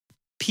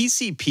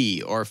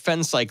PCP, or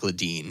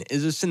phencyclidine,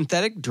 is a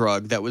synthetic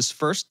drug that was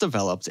first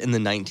developed in the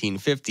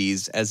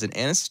 1950s as an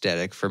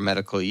anesthetic for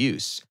medical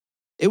use.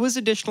 It was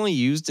additionally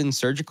used in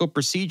surgical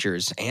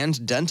procedures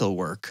and dental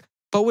work,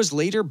 but was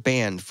later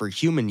banned for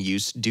human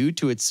use due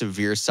to its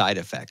severe side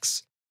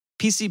effects.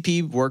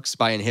 PCP works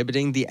by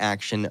inhibiting the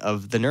action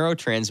of the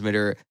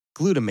neurotransmitter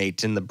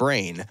glutamate in the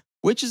brain,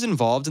 which is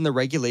involved in the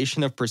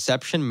regulation of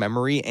perception,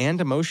 memory,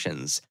 and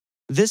emotions.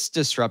 This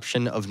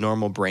disruption of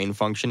normal brain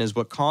function is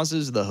what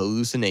causes the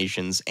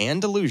hallucinations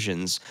and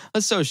delusions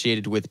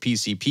associated with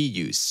PCP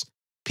use.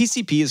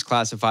 PCP is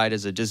classified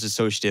as a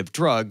dissociative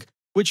drug,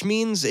 which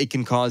means it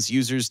can cause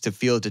users to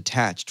feel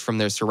detached from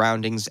their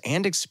surroundings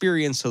and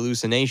experience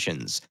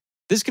hallucinations.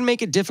 This can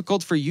make it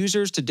difficult for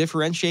users to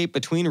differentiate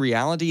between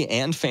reality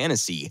and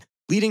fantasy,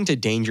 leading to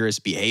dangerous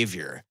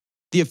behavior.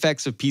 The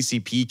effects of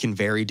PCP can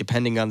vary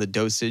depending on the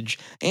dosage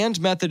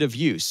and method of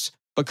use,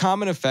 but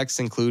common effects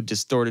include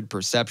distorted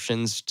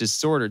perceptions,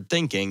 disordered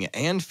thinking,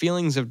 and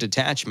feelings of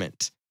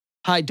detachment.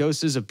 High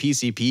doses of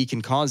PCP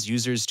can cause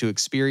users to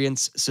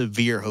experience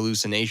severe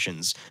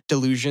hallucinations,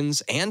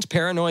 delusions, and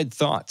paranoid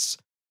thoughts.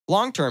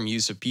 Long-term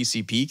use of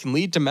PCP can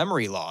lead to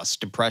memory loss,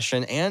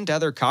 depression, and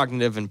other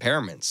cognitive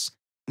impairments.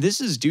 This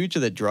is due to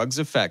the drug's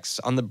effects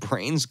on the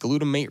brain's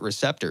glutamate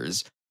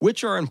receptors,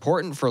 which are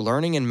important for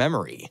learning and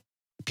memory.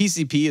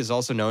 PCP is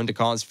also known to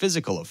cause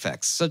physical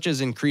effects, such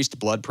as increased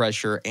blood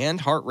pressure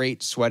and heart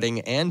rate, sweating,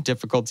 and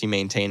difficulty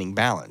maintaining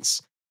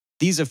balance.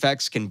 These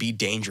effects can be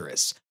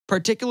dangerous,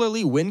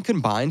 particularly when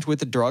combined with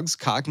the drug's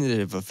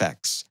cognitive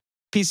effects.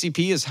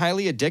 PCP is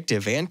highly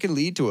addictive and can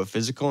lead to a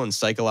physical and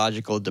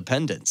psychological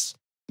dependence.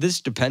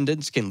 This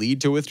dependence can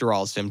lead to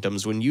withdrawal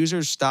symptoms when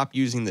users stop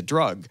using the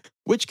drug,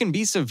 which can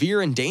be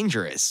severe and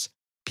dangerous.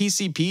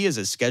 PCP is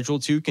a Schedule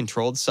II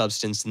controlled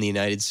substance in the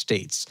United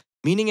States,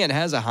 meaning it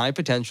has a high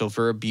potential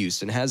for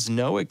abuse and has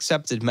no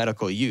accepted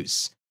medical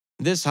use.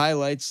 This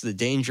highlights the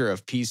danger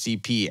of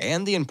PCP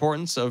and the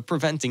importance of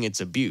preventing its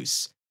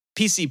abuse.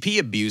 PCP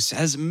abuse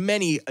has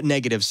many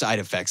negative side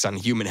effects on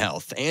human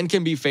health and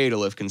can be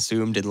fatal if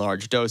consumed in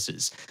large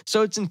doses,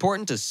 so it's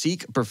important to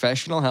seek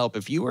professional help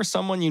if you or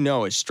someone you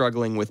know is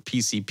struggling with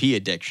PCP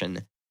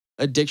addiction.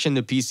 Addiction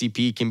to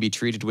PCP can be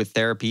treated with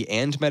therapy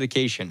and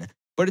medication,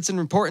 but it's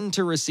important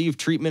to receive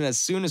treatment as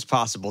soon as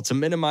possible to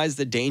minimize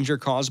the danger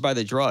caused by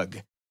the drug.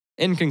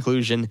 In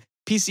conclusion,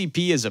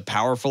 PCP is a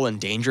powerful and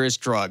dangerous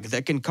drug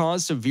that can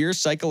cause severe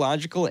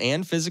psychological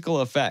and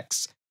physical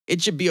effects.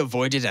 It should be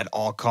avoided at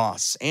all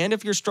costs, and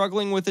if you're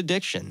struggling with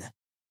addiction.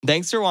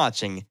 Thanks for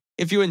watching.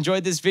 If you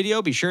enjoyed this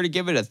video, be sure to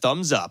give it a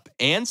thumbs up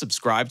and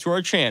subscribe to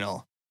our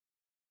channel.